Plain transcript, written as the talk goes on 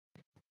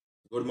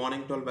Good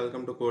morning to all.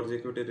 Welcome to Core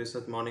Equity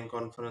Research Morning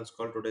Conference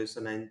Call. Today is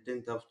the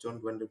 19th of June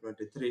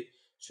 2023.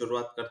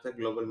 शुरुआत करते हैं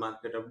global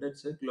market update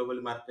से।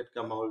 Global market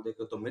का माहौल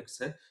देखो तो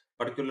मिक्स है।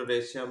 पर्टिकुलर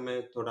एशिया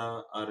में थोड़ा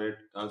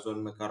रेड जोन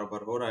में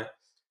कारोबार हो रहा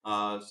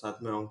है।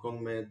 साथ में हांगकांग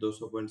में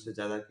 200 पॉइंट से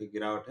ज्यादा की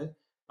गिरावट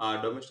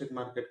है। डोमेस्टिक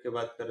मार्केट की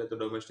बात करें तो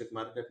डोमेस्टिक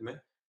मार्केट में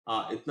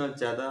इतना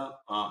ज्यादा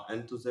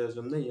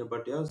एंथुसियाज्म नहीं है,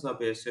 बट यस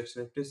अब SX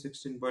Nifty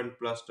 16 point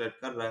plus trade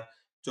कर रहा है,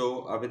 जो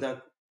अभी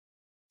तक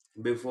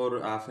बिफोर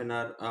हाफ एन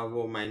आवर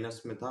वो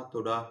माइनस में था।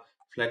 थोड़ा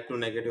फ्लैग टू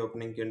नेगेटिव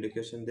ओपनिंग की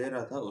इंडिकेशन दे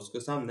रहा था। उसके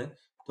सामने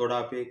थोड़ा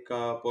अभी एक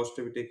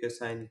पॉजिटिविटी के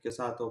साइन के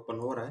साथ ओपन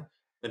हो रहा है।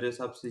 मेरे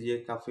हिसाब से ये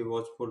काफी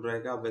वॉचफुल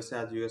रहेगा। वैसे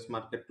आज यूएस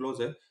मार्केट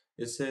क्लोज है,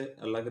 इससे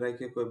लग रहा है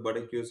कि कोई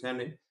बड़े क्यूज है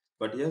नहीं,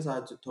 बट यस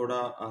आज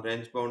थोड़ा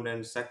range bound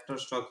and sector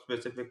stock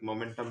specific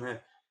momentum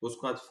है,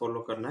 उसको आज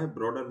फॉलो करना है।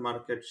 ब्रॉडर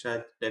मार्केट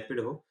शायद टेपिड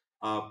हो,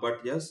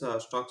 but yes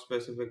stock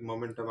specific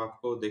momentum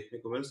आपको देखने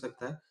को मिल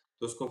सकता है,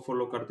 तो उसको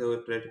फॉलो करते हुए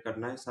ट्रेड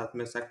करना है। साथ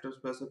में सेक्टर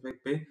स्पेसिफिक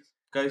पे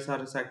कई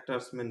सारे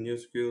सेक्टर्स में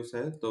न्यूज क्यूज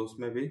है, तो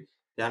उसमें भी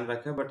ध्यान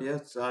रखें। बट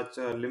यस आज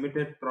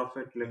लिमिटेड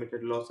प्रॉफिट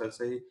लिमिटेड लॉस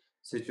ऐसे ही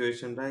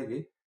सिचुएशन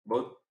रहेगी।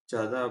 बहुत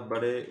ज्यादा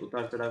बड़े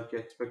उतार चढ़ाव की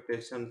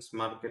एक्सपेक्टेशंस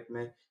मार्केट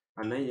में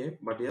नहीं है,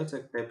 बट यस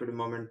एक टैपिड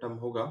मोमेंटम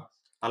होगा।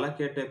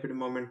 हालांकि टेपिड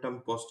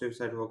मोमेंटम पॉजिटिव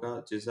साइड होगा,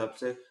 जिस हिसाब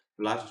से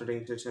लास्ट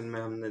ट्रेडिंग सेशन में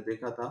हमने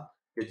देखा था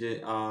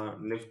कि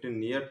Nifty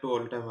near to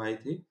all time high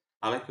थी।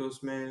 हालांकि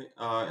उसमें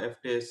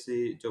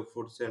एफटीएससी जो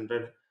FTSE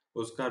 100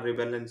 उसका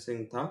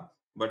रिबैलेंसिंग था,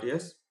 बट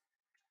यस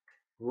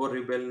वो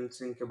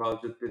रिबैलेंसिंग के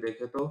बावजूद भी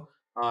देखे तो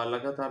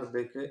लगातार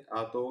देखे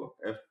तो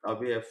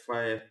अभी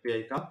एफआई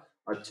एफपीआई का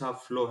अच्छा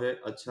फ्लो है,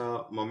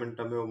 अच्छा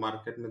मोमेंटम है, वो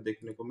मार्केट में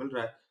देखने को मिल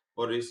रहा है।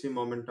 और इसी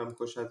मोमेंटम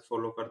को शायद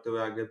फॉलो करते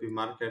हुए आगे भी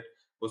मार्केट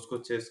उसको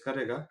चेस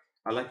करेगा।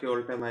 हालांकि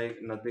ऑल टाइम हाई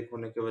नजदीक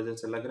होने की वजह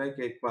से लग रहा है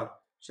कि एक बार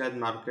शायद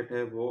मार्केट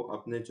है वो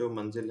अपने जो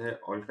मंजिल है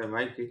ऑल टाइम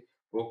हाई की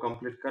वो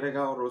कंप्लीट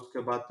करेगा, और उसके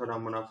बाद थोड़ा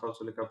मुनाफा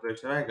वसूली का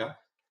प्रेशर आएगा।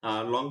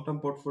 लॉन्ग टर्म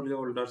पोर्टफोलियो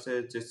होल्डर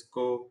से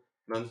जिसको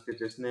मीन्स कि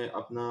जिसने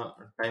अपना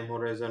time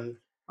horizon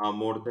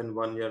more than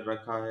 1 year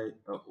रखा है,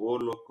 वो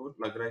लोग को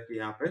लग रहा है कि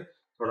यहाँ पे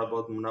थोड़ा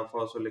बहुत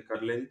मुनाफा वसूली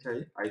कर लेनी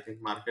चाहिए। आई थिंक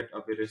मार्केट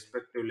अभी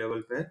रिस्पेक्टिव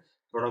लेवल पे है।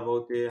 थोड़ा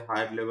बहुत ये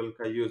हायर लेवल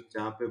का यूज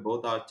जहाँ पे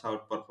बहुत अच्छा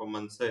आउट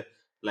परफॉर्मेंस है,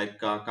 लाइक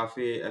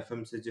काफी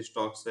एफएमसीजी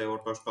स्टॉक्स है,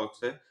 ऑटो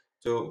स्टॉक्स है,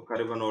 जो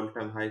करीबन ऑल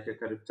टाइम हाई के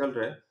करीब चल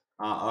रहे हैं।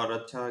 और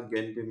अच्छा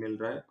गेन भी मिल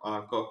रहा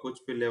है। कुछ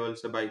भी लेवल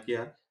से बाई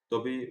किया तो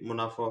भी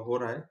मुनाफा हो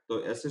रहा है। तो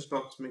ऐसे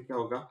स्टॉक्स में क्या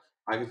होगा,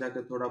 आगे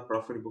जाके थोड़ा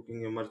प्रॉफिट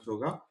बुकिंग इमर्ज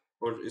होगा,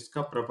 और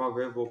इसका प्रभाव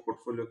है वो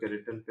पोर्टफोलियो के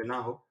रिटर्न पे ना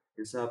हो। इस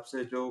हिसाब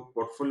से जो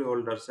पोर्टफोलियो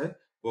होल्डर्स है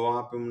वो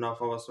वहां पे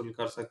मुनाफा वसूल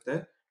कर सकते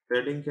हैं।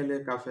 ट्रेडिंग के लिए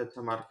काफी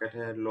अच्छा मार्केट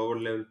है। लोअर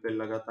लेवल पे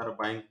लगातार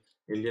बाइंग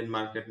इंडियन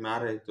मार्केट में आ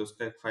रहे हैं, तो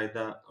उसका एक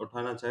फायदा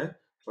उठाना चाहिए।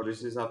 और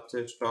इस हिसाब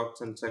से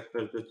स्टॉक्स एंड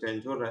सेक्टर जो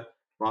चेंज हो रहा है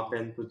वहां पे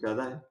इनपुट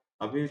ज्यादा है।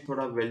 अभी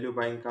थोड़ा वैल्यू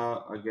बाइंग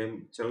का गेम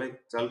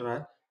चल रहा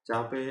है,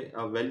 जहाँ पे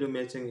वैल्यू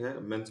मैचिंग है,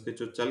 मीन्स के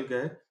जो चल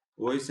गए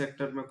वही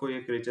सेक्टर में कोई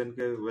एक रीजन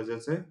के वजह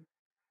से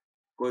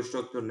कोई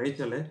स्टॉक जो नहीं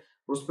चले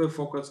उस पे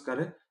फोकस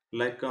करें।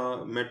 लाइक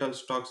मेटल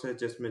स्टॉक्स है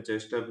जिसमें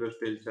जेएसडब्ल्यू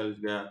स्टील चल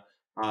गया,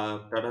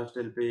 टाटा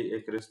स्टील भी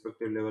एक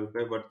रिस्पेक्टिव लेवल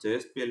पे, बट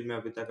जेएसपीएल में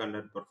अभी तक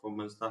अंडर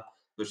परफॉर्मेंस था,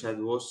 तो शायद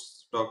वो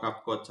स्टॉक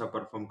आपको अच्छा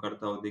परफॉर्म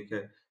करता हुआ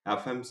दिखे।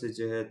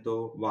 एफएमसीजी है तो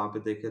वहां पे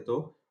देखे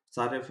तो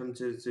सारे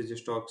एफएमसीजी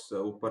स्टॉक्स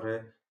ऊपर है।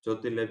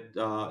 ज्योति लैब,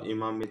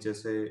 इमामी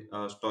जैसे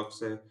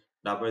स्टॉक्स है,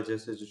 डाबर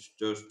जैसे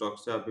जो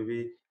स्टॉक्स है, अभी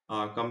भी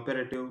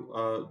कंपेरेटिव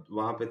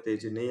वहां पे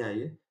तेजी नहीं आई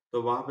है,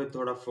 तो वहां पे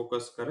थोड़ा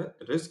फोकस करें।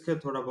 रिस्क है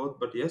थोड़ा बहुत,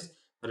 बट यस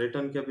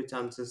रिटर्न के भी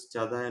चांसेस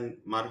ज्यादा है।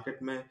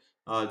 मार्केट में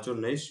जो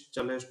नहीं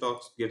चले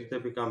स्टॉक्स गिरते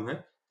भी कम है,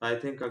 तो आई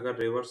थिंक अगर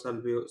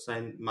रिवर्सल भी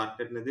साइन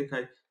मार्केट ने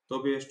दिखाई तो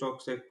भी ये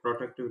स्टॉक्स एक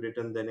प्रोटेक्टिव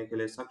रिटर्न देने के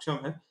लिए सक्षम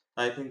है।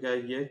 आई थिंक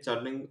ये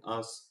चर्निंग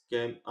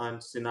स्कैम एंड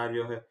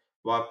सिनारियो है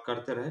वो आप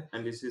करते रहे,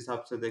 एंड इस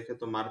हिसाब से देखें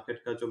तो मार्केट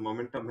का जो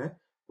मोमेंटम है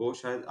वो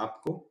शायद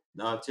आपको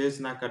चेज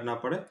ना करना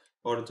पड़े।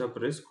 और जब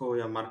रिस्क हो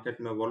या मार्केट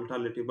में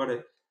वोलेटिलिटी बढ़े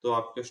तो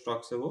आपके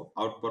स्टॉक से वो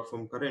आउट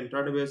परफॉर्म करे।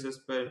 इंट्राडे बेसिस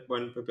पे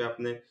पॉइंट पे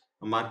आपने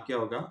मार्क किया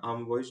होगा,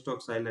 हम वही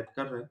स्टॉक्स हाईलाइट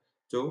कर रहे हैं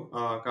जो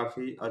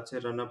काफी अच्छे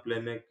रनअप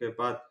लेने के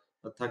बाद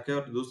थके,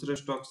 और दूसरे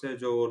स्टॉक से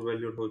जो ओवर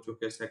वैल्यूड हो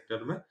चुके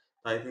सेक्टर में,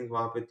 तो आई थिंक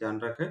वहां पे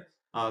ध्यान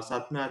रखें।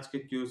 साथ में आज के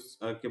क्यूज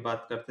की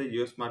बात करते हैं।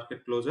 यूएस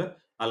मार्केट क्लोज है,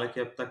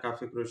 हालांकि अब तक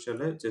काफी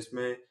क्रुशियल है,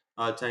 जिसमें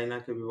चाइना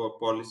की भी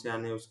पॉलिसी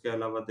आने, उसके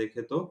अलावा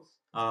देखे तो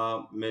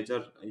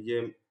मेजर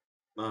ये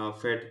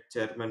फेड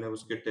चेयरमैन है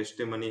उसकी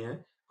टेस्टिमनी है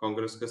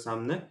कांग्रेस के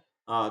सामने।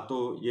 तो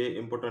ये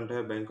इम्पोर्टेंट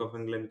है। बैंक ऑफ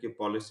इंग्लैंड की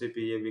पॉलिसी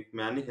भी ये वीक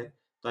में आनी है,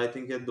 तो आई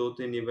थिंक ये दो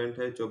तीन इवेंट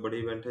है जो बड़ी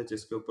इवेंट है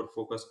जिसके ऊपर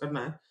फोकस करना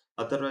है।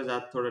 अदरवाइज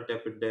आज थोड़ा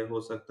टेपिड डे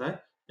हो सकता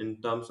है in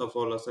terms of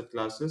all asset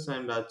classes.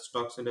 And आज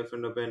stocks and F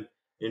and bank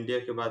India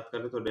की बात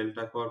करें तो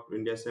delta Corp,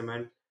 India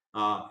cement,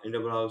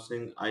 Indian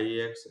housing,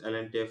 आईएक्स, L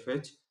N T F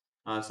H,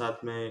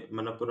 साथ में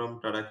मनप्पुरम,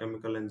 टाटा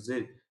केमिकल एंड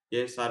जिल,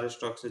 ये सारे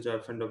स्टॉक्स जो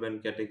एफ एंड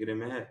बैंक कैटेगरी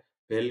में है।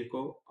 भेल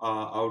को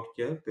आउट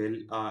किया है। भेल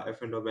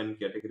एफ एंड ओबेन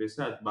कैटेगरी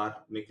से आज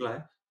बाहर निकला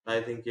है।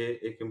 आई थिंक ये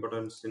एक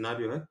इम्पोर्टेंट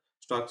सिनारियो है।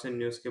 स्टॉक्स एंड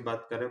न्यूज की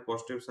बात करें,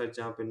 पॉजिटिव साइड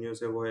जहाँ पे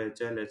न्यूज है वो है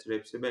एचएल,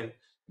 एचडीएफसी बैंक,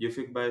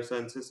 यूफिक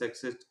बायोसाइंसेस,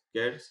 एक्सिस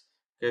गेट्स,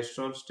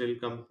 कैस्ट्रॉल स्टील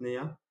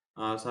कंपनियां,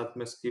 साथ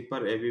में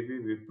स्कीपर, एबीबी,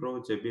 विप्रो,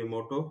 जेबी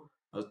मोटो,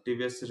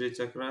 TVS Shri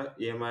Chakra,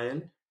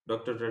 EMIL,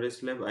 doctor Reddy's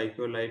lab,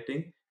 IQ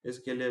lighting.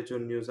 इसके लिए जो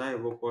न्यूज आए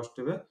वो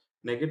पॉजिटिव है।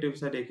 नेगेटिव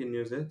साइड एक ही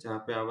न्यूज है जहाँ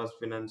पे आवास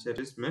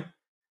फाइनेंशियरिस में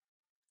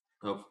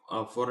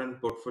foreign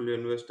portfolio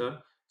investor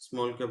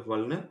small cap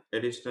वाले ने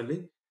एडिशनली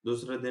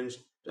दूसरे दिन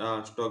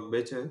स्टॉक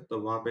बेचे, तो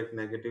वहां पे एक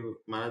नेगेटिव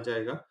माना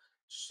जाएगा।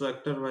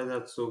 सेक्टर वाइज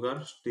आज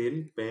sugar,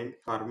 steel, paint,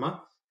 pharma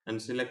and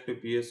selective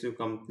PSU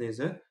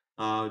companies है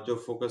जो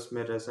फोकस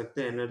में रह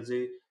सकते हैं।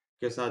 एनर्जी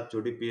के साथ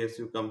जुड़ी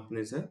पीएसयू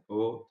कंपनीज है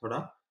वो थोड़ा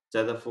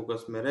ज्यादा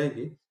फोकस में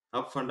रहेगी।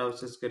 अब फंड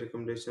हाउसेस के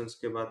रिकमेंडेशंस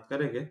की बात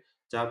करेंगे,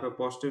 जहाँ पे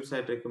पॉजिटिव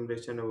साइड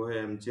रिकमेंडेशन है वो है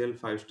MGL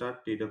 5 star,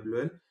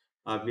 टीडब्ल्यूएल,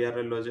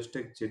 VRL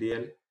logistic,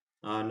 GDL,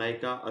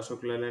 Nykaa,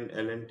 Ashok Leyland,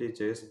 L&T,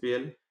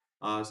 JSPL,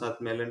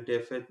 साथ में L&T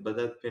FH,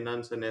 Bajaj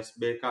finance and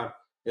SBI card,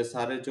 ये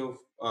सारे जो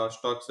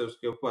स्टॉक्स है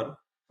उसके ऊपर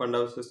फंड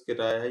हाउसेस की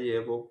राय है ये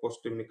वो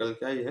पॉजिटिव निकल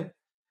के आई है।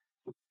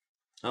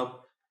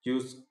 अब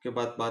यूज के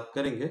बाद बात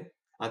करेंगे।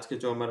 आज के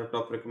जो हमारा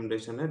टॉप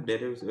रिकमेंडेशन है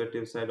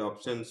डेरिवेटिव साइड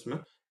ऑप्शंस में,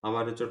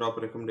 हमारे जो टॉप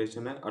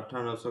रिकमेंडेशन है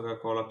 18,900 का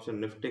कॉल ऑप्शन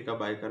निफ्टी का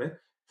बाय करें।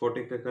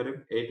 40 के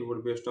करीब 8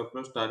 would be stop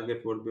loss,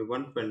 target would be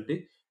 120।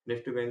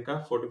 Nifty bank का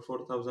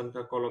 44,000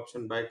 का कॉल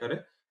ऑप्शन बाय करें,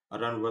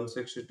 around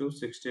 162,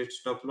 68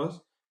 stop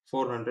loss,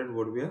 400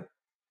 would be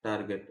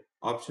target.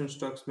 Option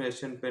stocks में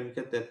एशियन पेंट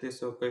के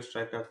 3300 के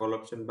स्ट्राइक का कॉल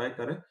ऑप्शन बाय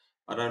करें,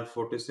 around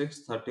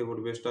 46, 30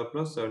 would be stop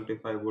loss,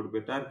 75 would be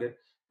target.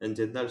 And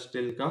Jindal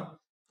steel का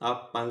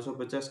आप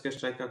 550 के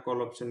स्ट्राइक का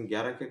कॉल ऑप्शन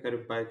 11 के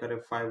करीब बाय करें,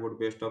 5 would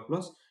be stop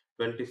loss,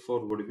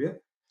 24 would be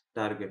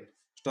target.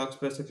 Stock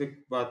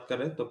specific बात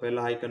करें तो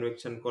पहला हाई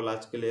कन्विक्शन कॉल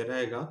आज के लिए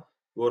रहेगा,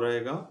 वो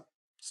रहेगा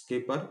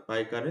स्कीपर,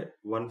 बाय करें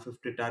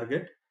 150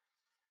 टारगेट,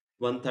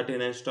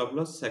 139 स्टॉप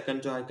लॉस।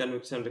 सेकंड जो हाई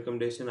कन्विक्शन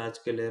रिकमेंडेशन आज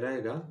के लिए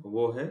रहेगा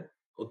वो है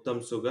उत्तम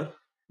शुगर,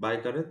 बाय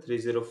करें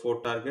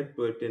 304 टारगेट,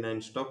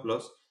 289 स्टॉप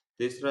लॉस।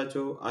 तीसरा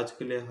जो आज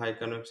के लिए हाई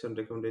कन्विक्शन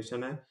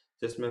रिकमेंडेशन है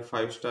जिसमें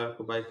 5 स्टार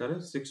को बाय करें,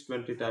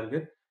 620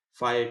 target,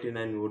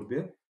 589 would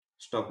be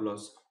stop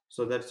loss.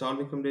 So that's all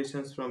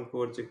recommendations from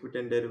Coach Equity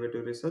and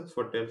Derivative Research.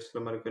 For details,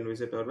 you can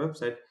visit our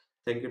website.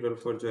 Thank you all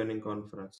for joining conference.